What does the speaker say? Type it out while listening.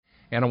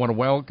And I want to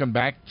welcome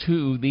back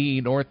to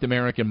the North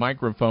American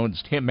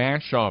microphones, Tim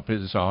Aschoff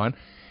is on.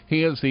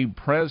 He is the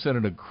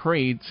president of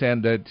Crete.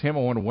 And Tim, I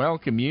want to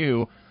welcome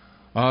you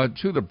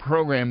to the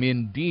program.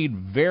 Indeed,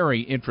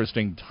 very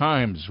interesting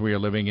times we are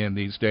living in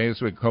these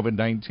days with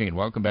COVID-19.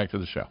 Welcome back to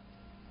the show.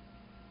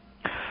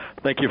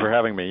 Thank you for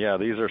having me. Yeah,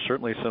 these are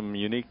certainly some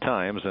unique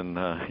times, and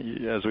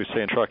as we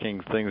say in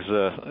trucking, things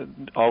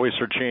always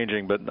are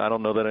changing, but I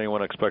don't know that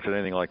anyone expected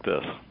anything like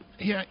this.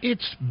 Yeah,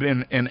 it's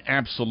been an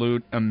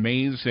absolute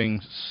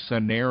amazing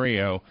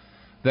scenario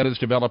that has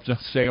developed,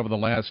 say, over the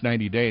last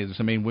 90 days.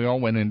 I mean, we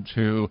all went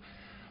into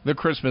the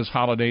Christmas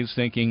holidays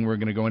thinking we're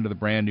going to go into the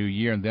brand new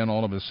year, and then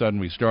all of a sudden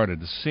we started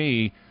to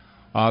see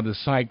the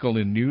cycle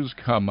in news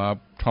come up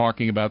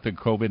talking about the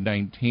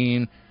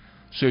COVID-19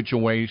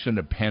 situation,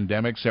 the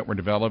pandemics that were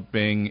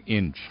developing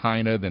in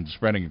China, then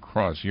spreading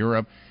across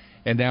Europe,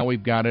 and now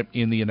we've got it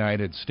in the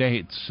United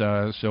States.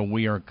 So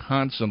we are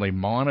constantly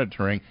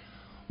monitoring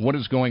what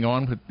is going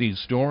on with these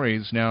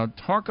stories. Now,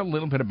 talk a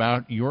little bit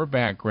about your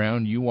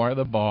background. You are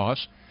the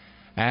boss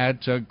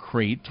at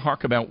Crete.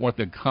 Talk about what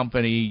the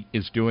company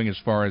is doing as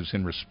far as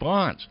in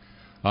response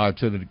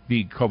to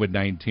the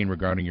COVID-19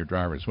 regarding your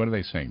drivers. What are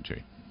they saying to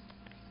you?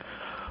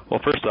 Well,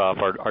 first off,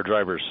 our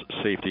drivers'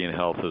 safety and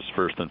health is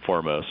first and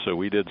foremost. So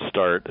we did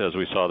start, as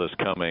we saw this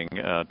coming,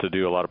 to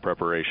do a lot of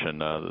preparation.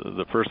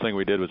 The first thing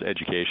we did was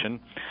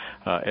education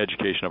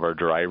of our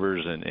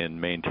drivers in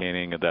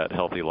maintaining that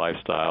healthy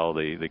lifestyle,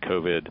 the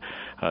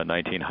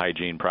COVID-19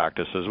 hygiene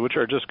practices, which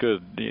are just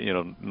good,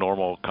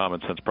 normal common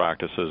sense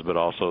practices, but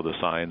also the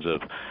signs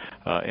of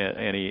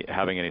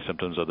having any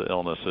symptoms of the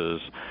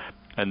illnesses,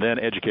 and then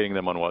educating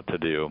them on what to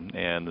do.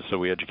 And so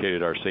we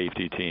educated our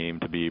safety team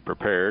to be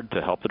prepared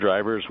to help the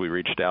drivers. We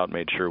reached out,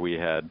 made sure we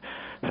had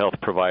health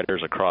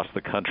providers across the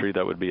country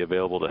that would be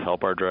available to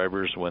help our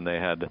drivers when they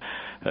had,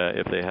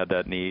 if they had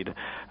that need.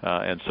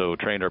 And so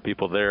trained our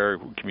people there,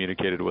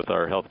 communicated with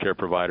our healthcare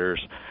providers.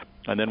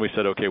 And then we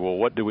said, okay, well,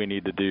 what do we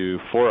need to do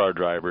for our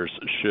drivers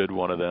should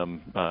one of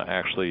them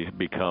actually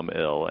become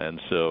ill?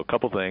 And so a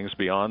couple things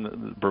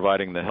beyond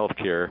providing the health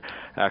care,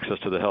 access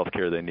to the health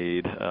care they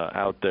need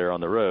out there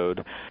on the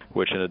road,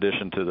 which in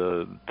addition to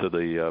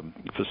the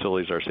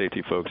facilities our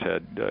safety folks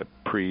had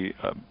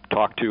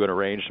talked to and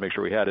arranged to make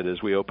sure we had it,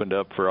 is we opened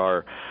up for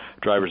our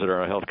drivers that are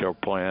on a health care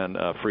plan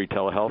free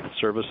telehealth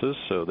services,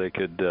 so they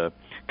could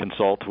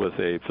consult with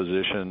a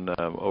physician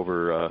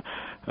over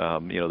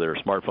their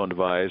smartphone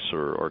device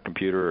or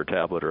computer or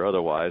tablet or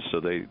otherwise, so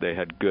they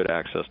had good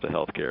access to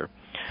health care.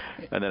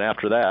 And then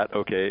after that,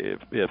 okay,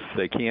 if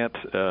they can't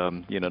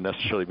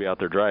necessarily be out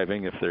there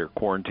driving, if they're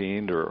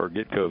quarantined or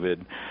get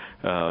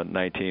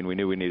COVID-19, we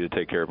knew we needed to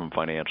take care of them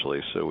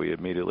financially. So we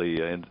immediately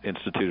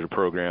instituted a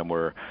program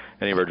where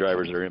any of our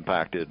drivers that are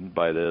impacted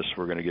by this,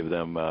 we're going to give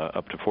them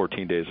up to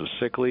 14 days of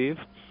sick leave.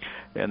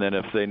 And then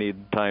if they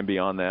need time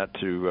beyond that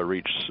to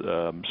reach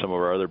some of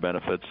our other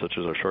benefits, such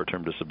as our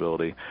short-term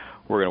disability,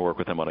 we're going to work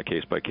with them on a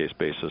case-by-case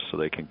basis so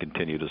they can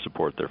continue to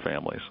support their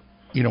families.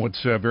 You know,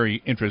 what's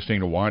very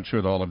interesting to watch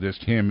with all of this,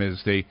 Tim,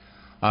 is the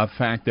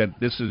fact that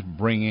this is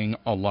bringing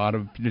a lot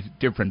of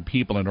different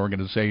people and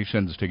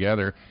organizations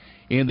together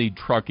in the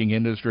trucking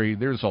industry.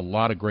 There's a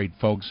lot of great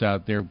folks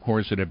out there, of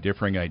course, that have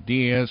differing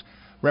ideas,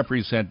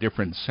 represent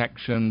different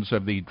sections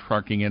of the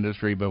trucking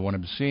industry, but what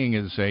I'm seeing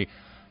is a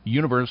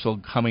universal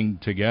coming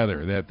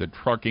together, that the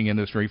trucking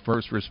industry,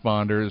 first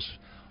responders,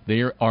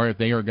 they are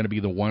going to be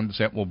the ones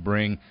that will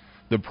bring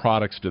the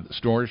products to the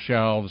store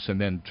shelves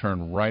and then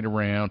turn right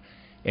around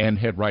and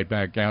head right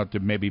back out to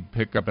maybe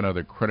pick up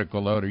another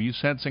critical load. Are you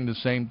sensing the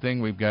same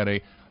thing? We've got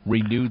a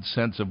renewed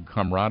sense of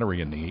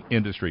camaraderie in the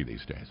industry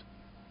these days.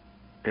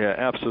 Yeah,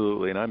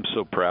 absolutely, and I'm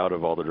so proud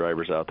of all the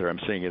drivers out there.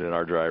 I'm seeing it in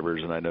our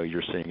drivers, and I know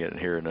you're seeing it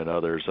here and in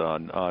others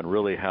on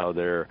really how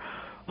they're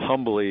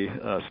humbly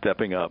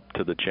stepping up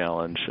to the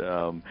challenge.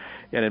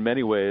 And in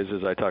many ways,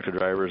 as I talk to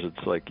drivers,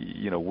 it's like,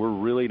 we're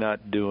really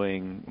not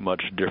doing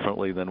much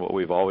differently than what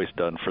we've always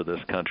done for this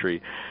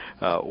country.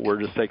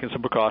 We're just taking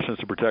some precautions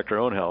to protect our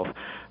own health,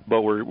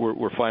 but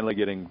we're finally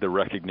getting the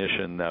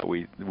recognition that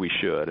we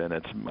should. And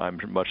I'm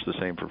much the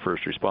same for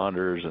first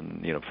responders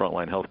and,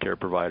 frontline healthcare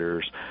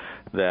providers,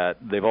 that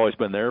they've always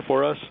been there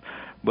for us,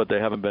 but they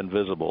haven't been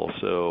visible.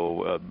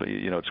 So,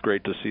 it's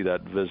great to see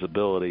that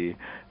visibility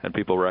and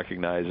people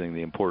recognizing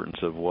the importance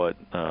of what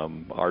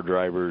our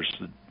drivers,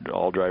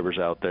 all drivers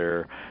out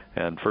there,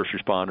 and first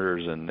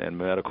responders and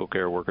medical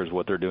care workers,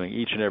 what they're doing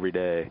each and every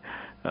day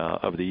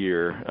of the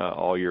year,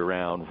 all year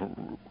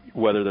round,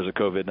 whether there's a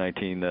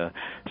COVID-19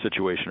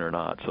 situation or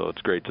not. So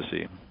it's great to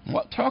see.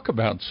 Well, talk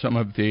about some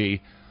of the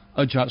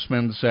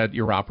adjustments that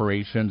your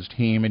operations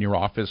team and your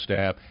office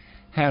staff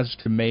has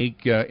to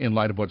make in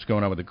light of what's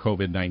going on with the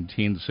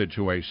COVID-19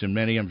 situation.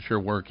 Many, I'm sure,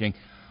 working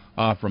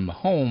from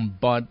home,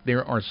 but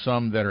there are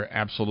some that are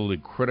absolutely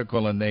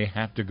critical, and they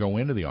have to go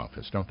into the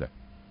office, don't they?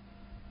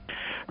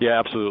 Yeah,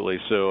 absolutely.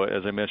 So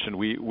as I mentioned,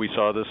 we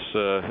saw this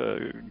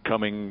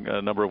coming a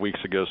number of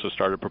weeks ago, so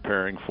started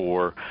preparing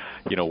for,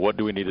 what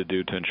do we need to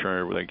do to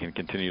ensure we can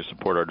continue to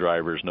support our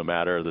drivers no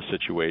matter the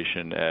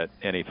situation at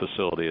any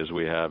facility, as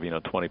we have,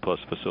 20-plus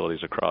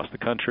facilities across the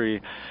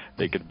country.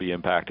 They could be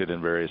impacted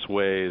in various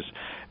ways.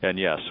 And,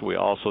 yes, we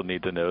also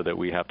need to know that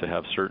we have to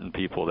have certain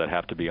people that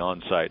have to be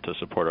on site to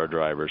support our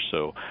drivers.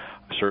 So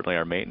certainly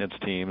our maintenance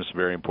teams,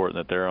 very important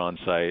that they're on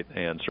site,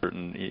 and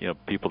certain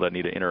people that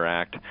need to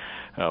interact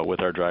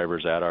with our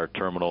drivers at our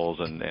terminals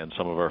and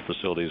some of our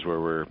facilities where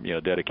we're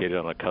dedicated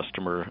on a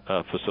customer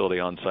facility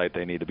on site,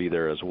 they need to be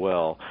there as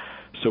well.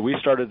 So we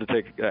started to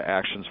take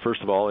actions,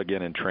 first of all,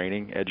 again, in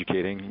training,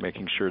 educating,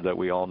 making sure that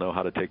we all know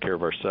how to take care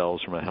of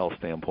ourselves from a health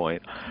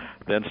standpoint.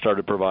 Then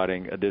started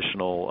providing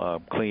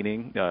additional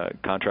cleaning,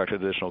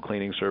 contracted additional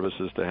cleaning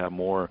services to have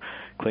more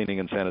cleaning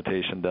and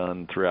sanitation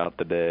done throughout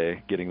the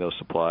day, getting those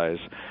supplies,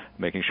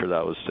 making sure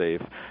that was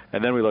safe.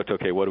 And then we looked,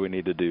 okay, what do we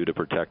need to do to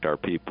protect our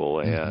people?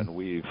 And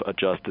we've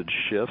adjusted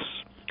shifts.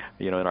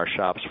 In our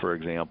shops, for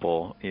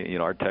example,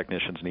 our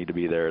technicians need to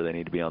be there. They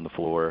need to be on the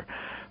floor.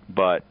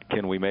 But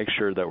can we make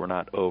sure that we're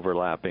not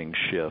overlapping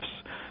shifts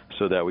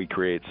so that we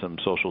create some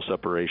social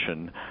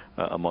separation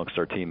amongst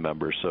our team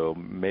members? So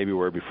maybe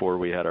where before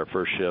we had our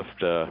first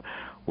shift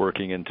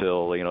working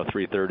until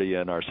 3:30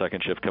 and our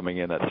second shift coming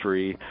in at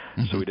 3,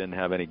 so we didn't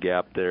have any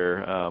gap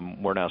there.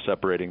 We're now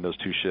separating those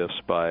two shifts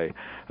by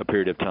a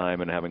period of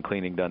time and having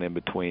cleaning done in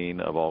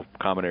between of all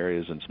common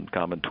areas and some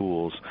common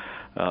tools,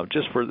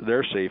 just for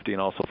their safety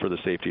and also for the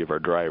safety of our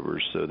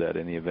drivers, so that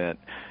in the event,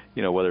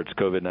 whether it's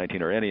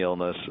COVID-19 or any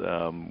illness,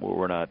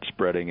 we're not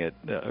spreading it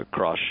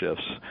across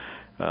shifts.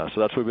 So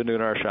that's what we've been doing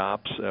in our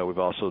shops. We've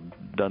also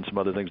done some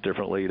other things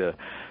differently to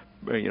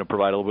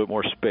provide a little bit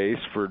more space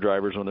for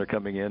drivers when they're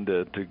coming in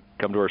to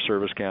come to our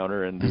service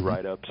counter and do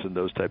write-ups and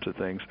those types of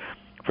things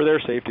for their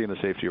safety and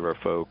the safety of our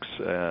folks.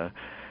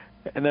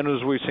 And then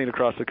as we've seen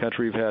across the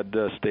country, we've had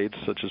states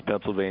such as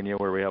Pennsylvania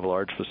where we have a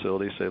large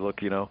facility say,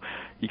 look, you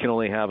can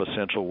only have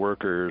essential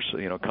workers,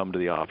 come to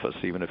the office,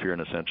 even if you're in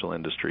essential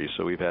industry.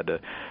 So we've had to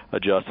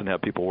adjust and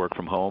have people work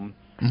from home.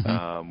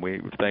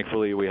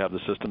 Thankfully, we have the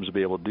systems to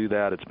be able to do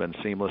that. It's been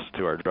seamless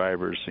to our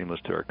drivers,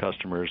 seamless to our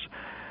customers.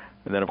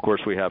 And then, of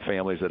course, we have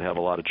families that have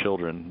a lot of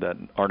children that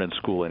aren't in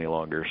school any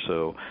longer,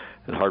 so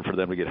it's hard for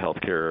them to get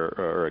health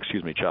care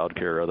child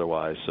care or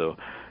otherwise. So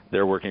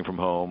they're working from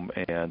home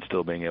and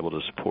still being able to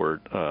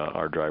support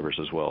our drivers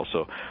as well.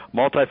 So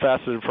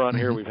multifaceted front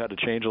here. We've had to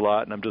change a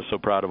lot, and I'm just so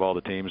proud of all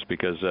the teams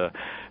because it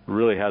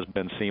really has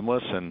been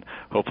seamless, and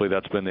hopefully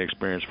that's been the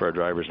experience for our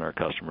drivers and our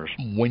customers.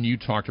 When you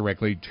talk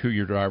directly to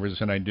your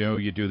drivers, and I know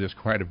you do this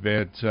quite a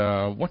bit,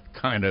 what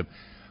kind of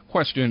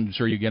questions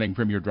are you getting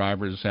from your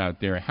drivers out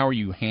there? How are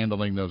you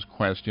handling those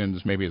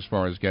questions, maybe as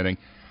far as getting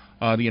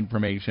the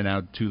information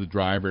out to the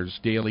drivers,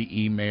 daily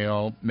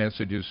email,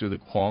 messages through the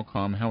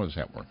Qualcomm? How is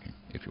that working,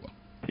 if you will?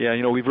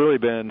 Yeah, we've really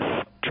been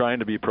trying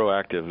to be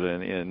proactive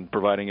in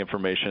providing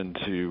information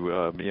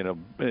to,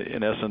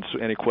 in essence,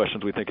 any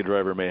questions we think a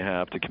driver may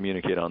have to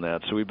communicate on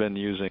that. So we've been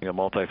using a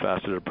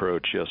multifaceted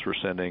approach. Yes, we're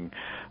sending,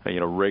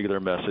 regular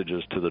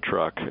messages to the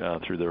truck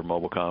through their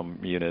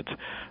Mobilecom unit.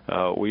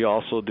 We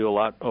also do a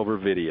lot over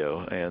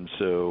video, and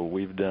so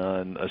we've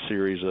done a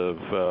series of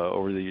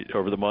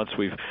over the months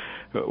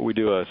we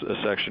do a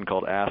section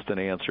called Asked and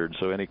Answered.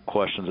 So any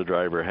questions a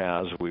driver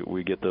has,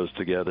 we get those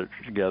together.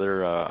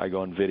 I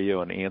go on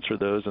video and answer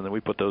those, and then we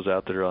put those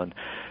out there on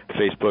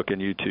Facebook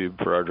and YouTube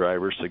for our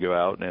drivers to go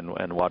out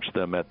and watch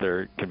them at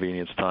their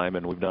convenience time.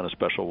 And we've done a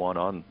special one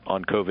on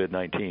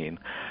COVID-19.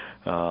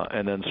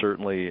 And then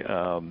certainly,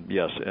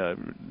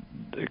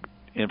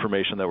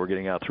 information that we're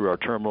getting out through our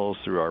terminals,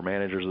 through our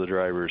managers of the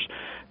drivers,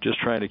 just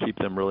trying to keep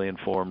them really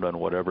informed on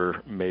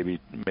whatever maybe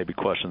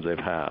questions they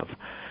have.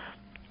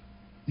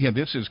 Yeah,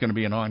 this is going to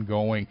be an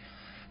ongoing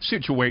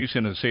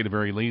situation, to say the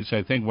very least.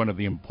 I think one of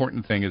the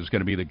important things is going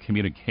to be the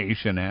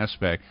communication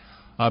aspect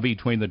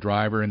between the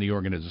driver and the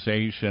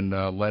organization,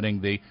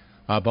 letting the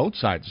both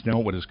sides know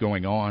what is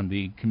going on.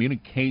 The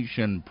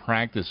communication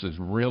practices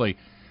really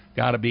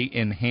got to be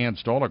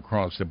enhanced all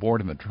across the board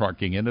in the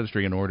trucking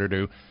industry in order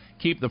to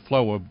keep the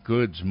flow of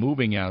goods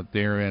moving out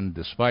there. And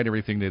despite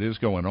everything that is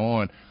going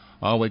on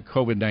with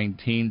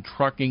COVID-19,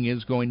 trucking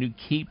is going to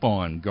keep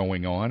on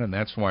going on, and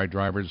that's why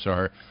drivers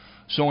are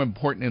so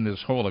important in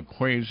this whole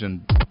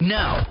equation.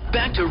 Now,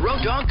 back to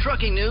Road Dogg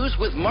Trucking News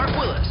with Mark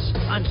Willis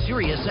on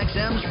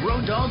SiriusXM's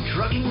Road Dogg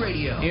Trucking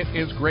Radio. It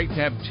is great to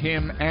have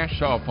Tim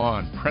Aschoff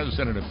on,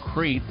 president of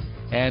Crete.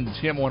 And,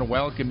 Tim, I want to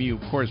welcome you,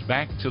 of course,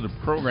 back to the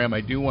program. I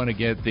do want to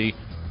get the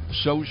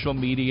social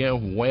media,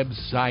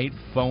 website,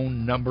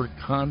 phone number,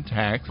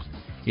 contacts.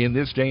 In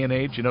this day and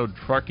age,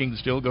 trucking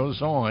still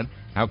goes on.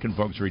 How can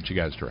folks reach you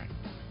guys direct?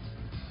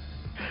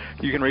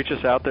 You can reach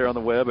us out there on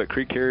the web at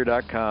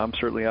CreteCarrier.com,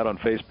 certainly out on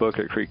Facebook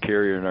at Crete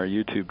Carrier and our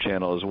YouTube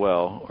channel as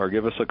well, or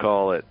give us a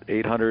call at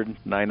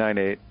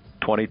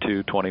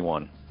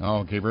 800-998-2221.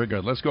 Okay, very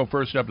good. Let's go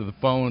first up to the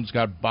phones.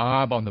 Got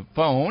Bob on the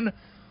phone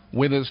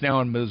with us now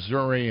in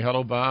Missouri.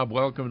 Hello, Bob.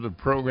 Welcome to the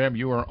program.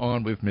 You are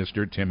on with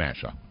Mr. Tim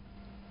Aschoff.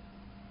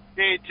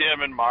 Hey,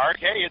 Tim and Mark.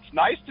 Hey, it's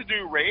nice to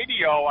do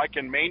radio. I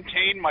can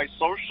maintain my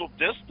social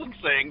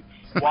distancing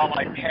while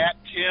I pat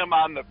Tim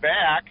on the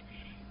back.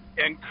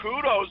 And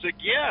kudos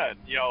again.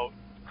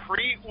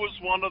 Crete was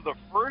one of the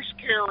first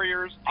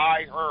carriers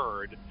I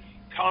heard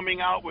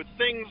coming out with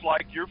things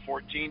like your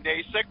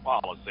 14-day sick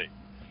policy.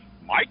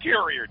 My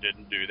carrier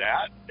didn't do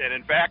that. And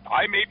in fact,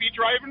 I may be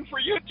driving for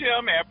you,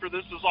 Tim, after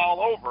this is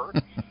all over.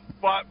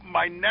 But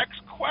my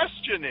next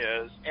question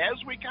is,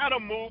 as we kind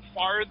of move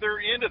farther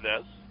into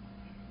this,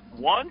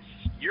 once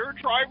your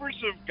drivers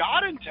have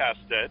gotten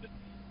tested,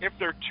 if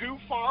they're too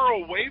far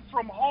away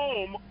from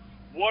home,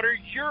 what are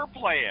your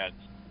plans?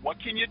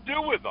 What can you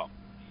do with them?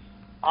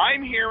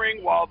 I'm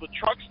hearing while the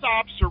truck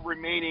stops are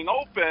remaining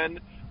open,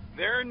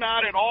 they're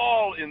not at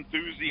all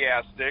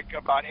enthusiastic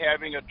about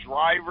having a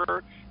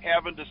driver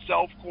having to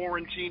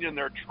self-quarantine in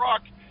their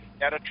truck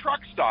at a truck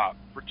stop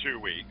for 2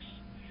 weeks.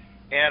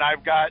 And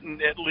I've gotten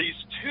at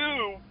least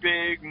 2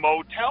 big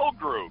motel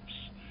groups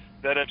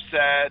that have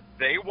said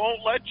they won't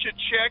let you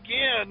check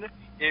in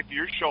if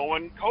you're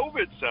showing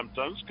COVID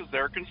symptoms because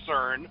they're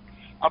concerned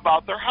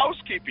about their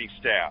housekeeping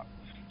staff.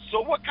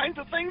 So what kinds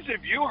of things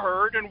have you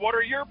heard, and what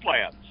are your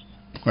plans?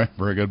 Well,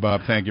 very good,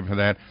 Bob. Thank you for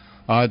that.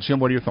 Jim,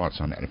 what are your thoughts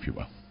on that, if you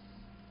will?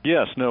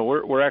 Yes, no,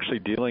 we're actually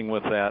dealing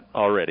with that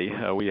already.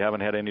 We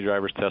haven't had any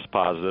drivers test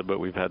positive, but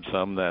we've had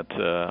some that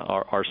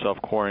are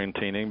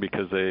self-quarantining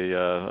because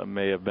they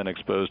may have been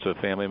exposed to a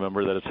family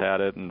member that has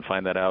had it and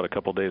find that out a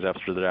couple days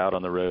after they're out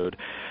on the road.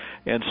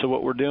 And so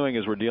what we're doing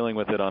is we're dealing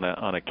with it on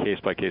a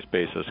case-by-case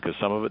basis because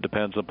some of it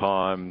depends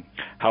upon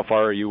how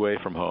far are you away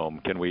from home.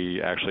 Can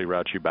we actually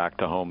route you back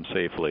to home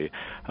safely?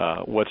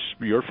 What's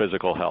your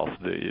physical health?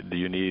 Do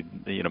you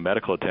need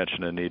medical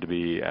attention and need to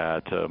be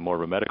at more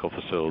of a medical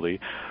facility?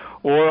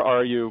 Or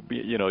are you're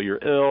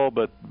ill,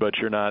 but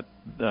you're not,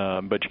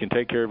 but you can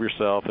take care of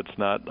yourself. It's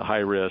not high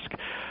risk.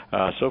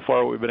 So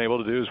far, what we've been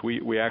able to do is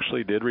we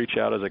actually did reach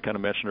out, as I kind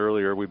of mentioned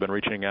earlier. We've been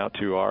reaching out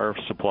to our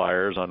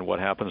suppliers on what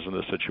happens in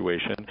this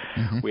situation.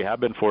 Mm-hmm. We have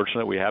been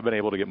fortunate. We have been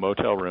able to get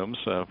motel rooms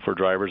for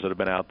drivers that have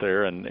been out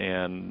there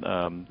and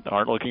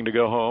aren't looking to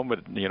go home,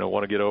 but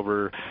want to get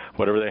over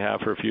whatever they have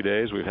for a few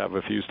days. We have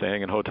a few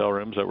staying in hotel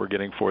rooms that we're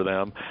getting for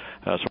them,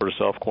 sort of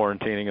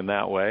self-quarantining in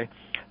that way.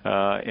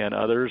 And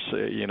others,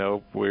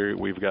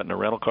 we've gotten a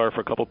rental car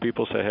for a couple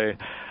people. Say, hey,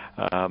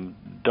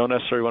 don't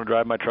necessarily want to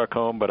drive my truck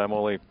home, but I'm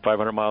only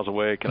 500 miles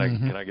away. Can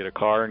I get a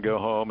car and go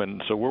home?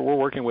 And so we're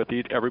working with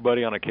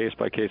everybody on a case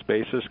by case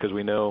basis because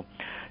we know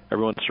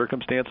everyone's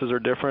circumstances are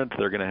different.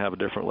 They're going to have a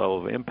different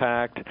level of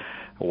impact.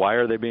 Why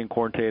are they being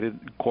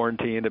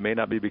quarantined? It may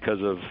not be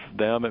because of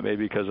them. It may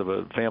be because of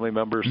a family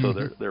member. So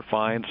they're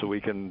fine. So we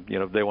can,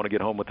 if they want to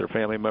get home with their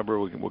family member,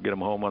 we'll get them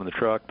home on the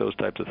truck. Those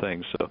types of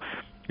things. So.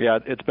 Yeah,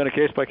 it's been a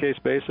case-by-case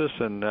basis,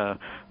 and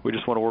we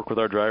just want to work with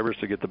our drivers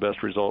to get the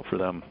best result for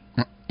them.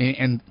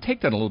 And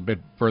take that a little bit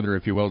further,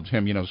 if you will,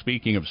 Tim.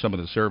 Speaking of some of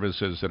the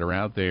services that are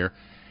out there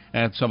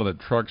at some of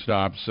the truck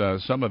stops,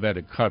 some have had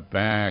to cut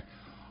back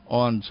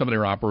on some of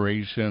their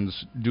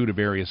operations due to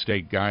various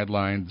state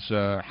guidelines.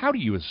 How do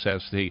you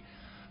assess the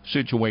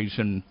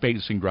situation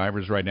facing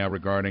drivers right now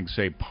regarding,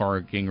 say,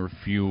 parking or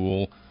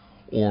fuel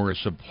or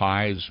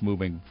supplies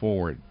moving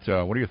forward?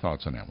 What are your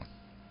thoughts on that one?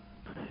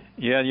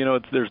 Yeah,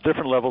 there's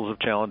different levels of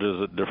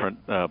challenges at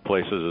different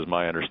places, is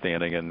my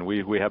understanding, and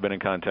we have been in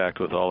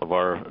contact with all of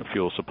our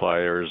fuel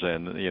suppliers,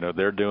 and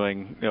they're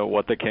doing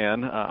what they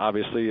can.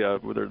 Obviously,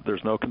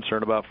 there's no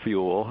concern about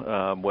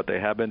fuel. What they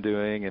have been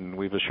doing, and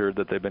we've assured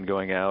that they've been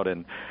going out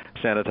and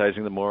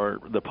sanitizing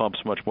the pumps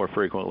much more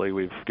frequently.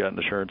 We've gotten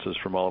assurances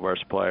from all of our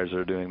suppliers that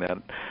are doing that.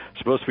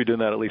 Supposed to be doing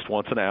that at least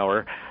once an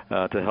hour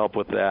to help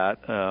with that.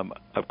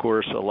 Of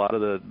course, a lot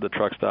of the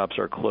truck stops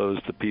are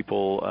closed to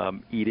people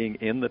eating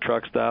in the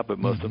truck stop, but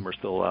most of them are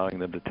still allowing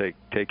them to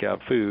take out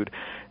food.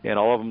 And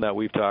all of them that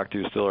we've talked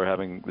to still are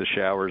having the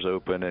showers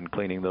open and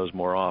cleaning those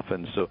more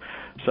often. So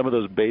some of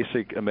those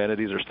basic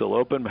amenities are still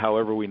open.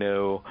 However, we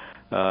know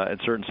in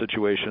certain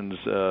situations,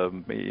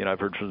 I've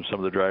heard from some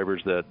of the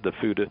drivers that the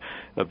food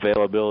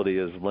availability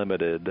is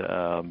limited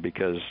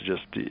because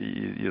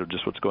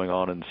just what's going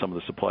on in some of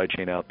the supply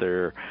chain out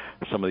there,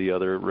 some of the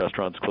other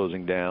restaurants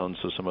closing down,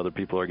 so some other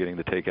people are getting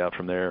the takeout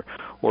from there,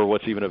 or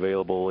what's even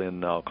available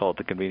in, I'll call it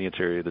the convenience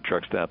area, the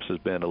truck stops has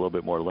been a little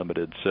bit more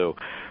limited. So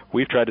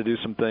we've tried to do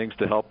some things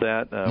to help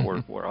that.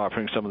 We're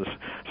offering some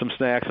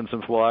snacks and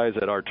some supplies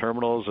at our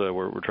terminals.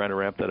 We're trying to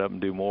ramp that up and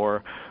do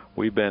more.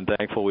 We've been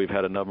thankful. We've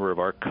had a number of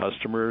our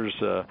customers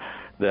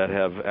that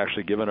have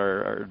actually given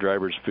our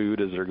drivers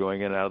food as they're going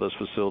in and out of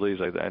those facilities.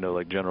 I know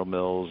like General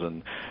Mills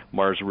and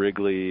Mars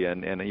Wrigley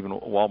and even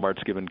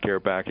Walmart's given care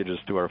packages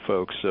to our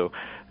folks. So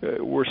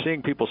we're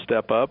seeing people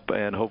step up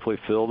and hopefully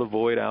fill the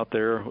void out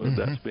there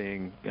that's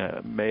being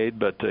made.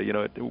 But,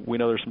 we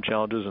know there's some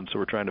challenges, and so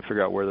we're trying to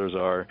figure out where those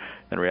are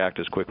and react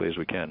as quickly as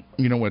we can.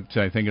 You know what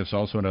I think is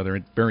also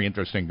another very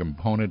interesting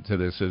component to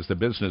this is the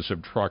business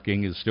of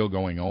trucking is still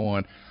going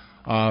on.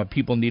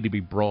 People need to be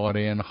brought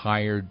in,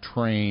 hired,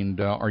 trained.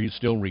 Are you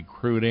still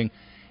recruiting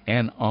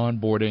and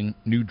onboarding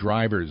new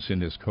drivers in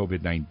this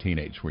COVID-19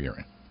 age we're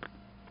in?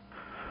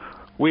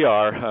 We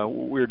are.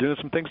 We're doing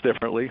some things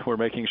differently. We're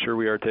making sure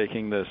we are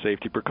taking the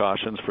safety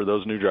precautions for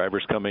those new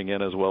drivers coming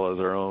in as well as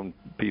our own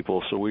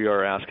people. So we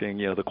are asking,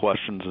 the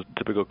questions,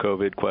 typical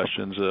COVID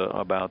questions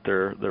about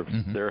their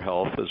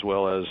health, as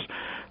well as,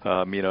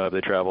 have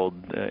they traveled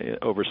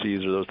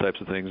overseas or those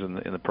types of things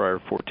in the prior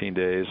 14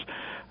 days.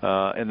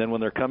 And then when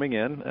they're coming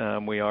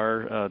in, we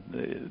are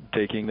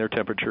taking their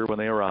temperature when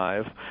they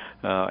arrive,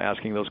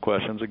 asking those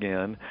questions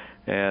again.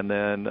 And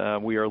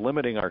then we are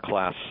limiting our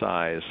class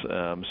size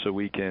so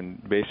we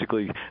can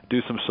basically do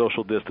some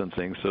social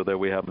distancing so that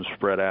we have them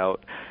spread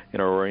out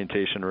in our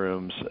orientation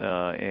rooms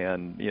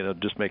and,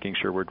 just making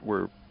sure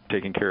we're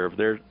taking care of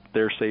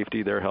their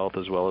safety, their health,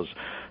 as well as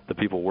the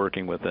people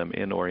working with them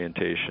in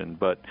orientation.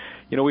 But,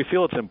 we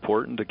feel it's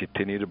important to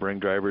continue to bring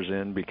drivers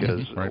in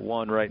because,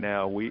 one, right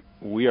now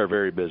we are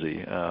very busy.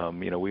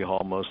 We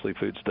haul mostly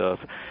food stuff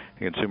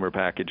and consumer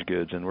packaged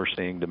goods, and we're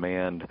seeing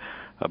demand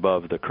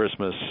above the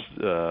Christmas,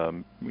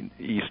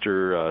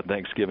 Easter,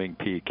 Thanksgiving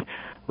peak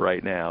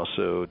right now.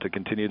 So to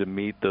continue to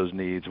meet those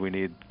needs, we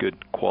need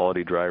good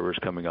quality drivers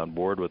coming on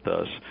board with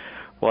us.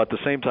 Well, at the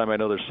same time, I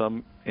know there's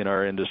some in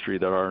our industry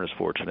that aren't as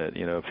fortunate.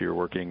 If you're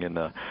working in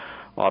the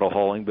auto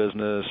hauling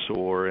business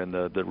or in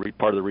the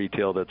part of the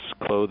retail that's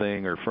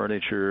clothing or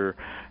furniture,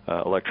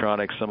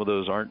 electronics, some of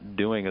those aren't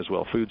doing as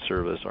well. Food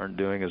service aren't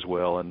doing as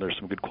well, and there's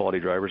some good quality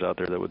drivers out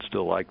there that would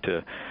still like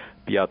to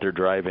be out there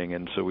driving,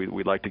 and so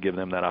we'd like to give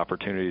them that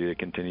opportunity to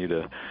continue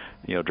to,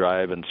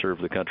 drive and serve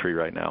the country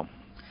right now.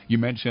 You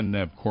mentioned,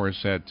 of course,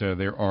 that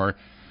there are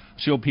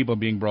still people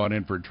being brought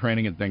in for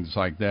training and things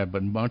like that,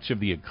 but much of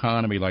the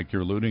economy, like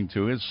you're alluding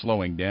to, is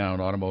slowing down.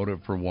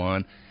 Automotive for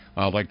one,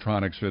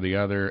 electronics for the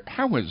other.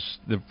 How is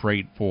the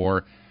freight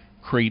for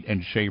Crete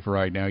and Shaffer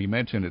right now? You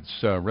mentioned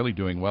it's really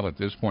doing well at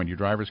this point. Your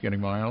drivers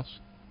getting miles?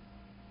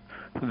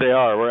 They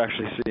are. We're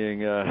actually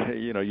seeing,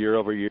 year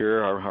over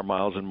year, our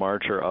miles in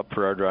March are up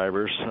for our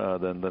drivers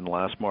than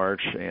last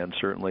March, and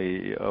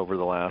certainly over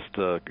the last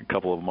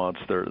couple of months,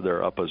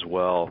 they're up as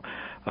well.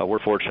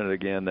 We're fortunate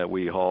again that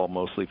we haul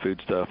mostly food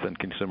stuff and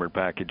consumer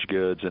packaged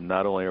goods, and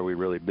not only are we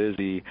really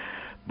busy,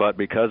 but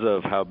because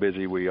of how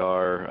busy we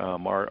are,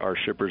 our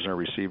shippers and our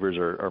receivers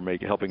are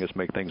helping us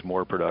make things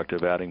more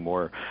productive, adding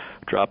more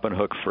drop and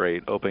hook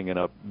freight, opening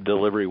up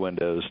delivery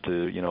windows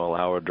to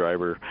allow a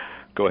driver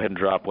go ahead and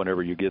drop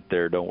whenever you get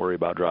there. Don't worry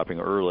about dropping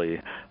early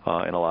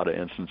in a lot of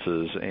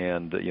instances,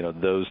 and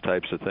those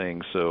types of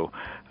things. So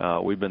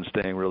we've been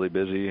staying really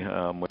busy,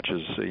 which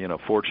is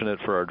fortunate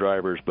for our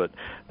drivers, but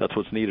that's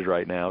what's needed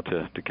right now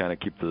to kind of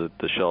keep the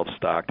shelves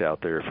stocked out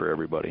there for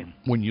everybody.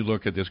 When you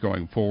look at this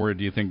going forward,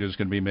 do you think there's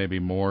going to be maybe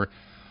more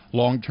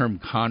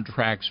long-term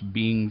contracts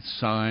being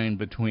signed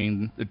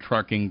between the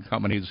trucking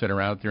companies that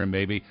are out there and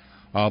maybe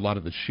a lot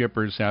of the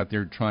shippers out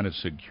there trying to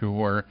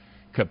secure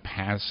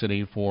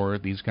capacity for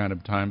these kind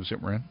of times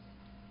that we're in?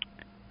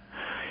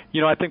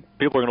 I think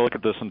people are going to look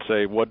at this and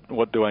say,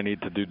 what do I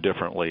need to do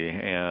differently?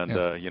 And,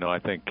 I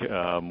think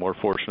more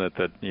fortunate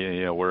that,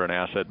 we're an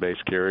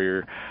asset-based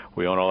carrier.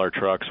 We own all our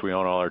trucks. We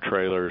own all our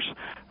trailers.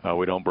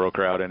 We don't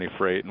broker out any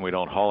freight, and we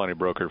don't haul any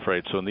brokered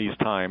freight. So in these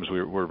times,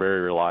 we're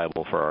very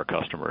reliable for our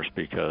customers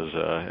because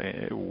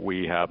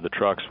we have the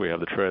trucks, we have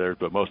the trailers,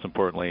 but most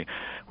importantly,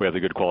 we have the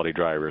good quality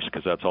drivers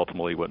because that's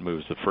ultimately what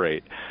moves the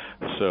freight.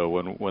 So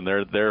when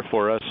they're there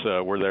for us,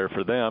 we're there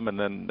for them. And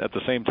then at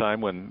the same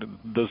time, when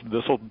this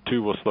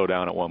too will slow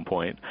down at one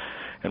point.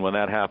 And when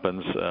that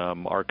happens,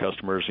 our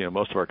customers,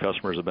 most of our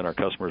customers have been our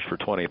customers for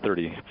 20,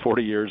 30,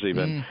 40 years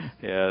even.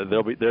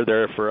 They're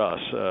there for us.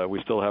 We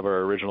still have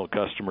our original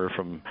customer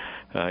from,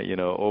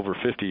 over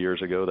 50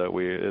 years ago that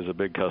is a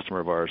big customer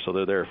of ours. So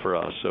they're there for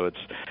us. So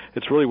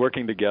it's really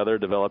working together,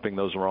 developing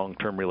those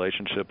long-term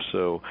relationships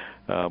so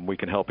we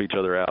can help each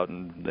other out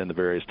in the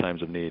various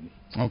times of need.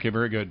 Okay,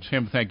 very good.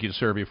 Tim, thank you,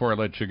 sir. Before I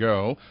let you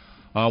go,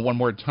 one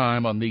more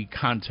time on the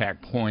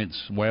contact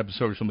points, web,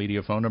 social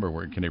media, phone number,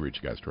 where can they reach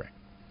you guys direct?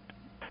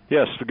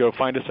 Yes, go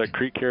find us at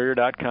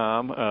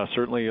cretecarrier.com.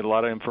 Certainly a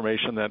lot of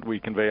information that we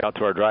convey out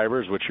to our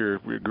drivers, which you're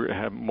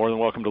more than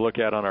welcome to look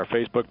at on our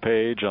Facebook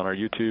page, on our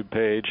YouTube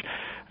page,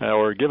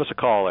 or give us a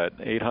call at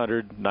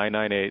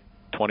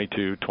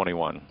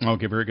 800-998-2221.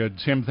 Okay, very good.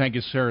 Tim, thank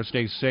you, sir.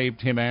 Stay safe.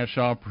 Tim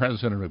Aschoff,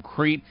 president of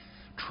Crete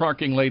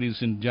Trucking,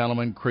 ladies and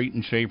gentlemen. Crete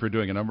and Shaffer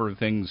doing a number of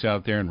things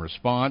out there in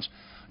response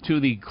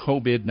to the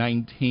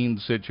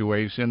COVID-19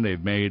 situation.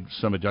 They've made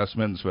some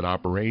adjustments with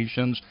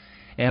operations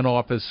and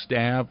office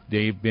staff.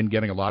 They've been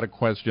getting a lot of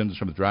questions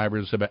from the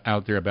drivers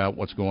out there about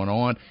what's going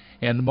on.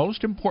 And the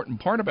most important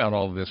part about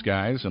all of this,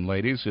 guys and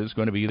ladies, is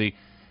going to be the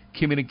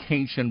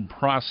communication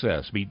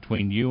process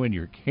between you and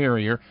your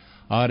carrier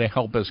to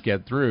help us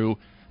get through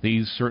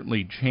these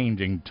certainly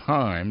changing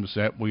times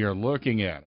that we are looking at.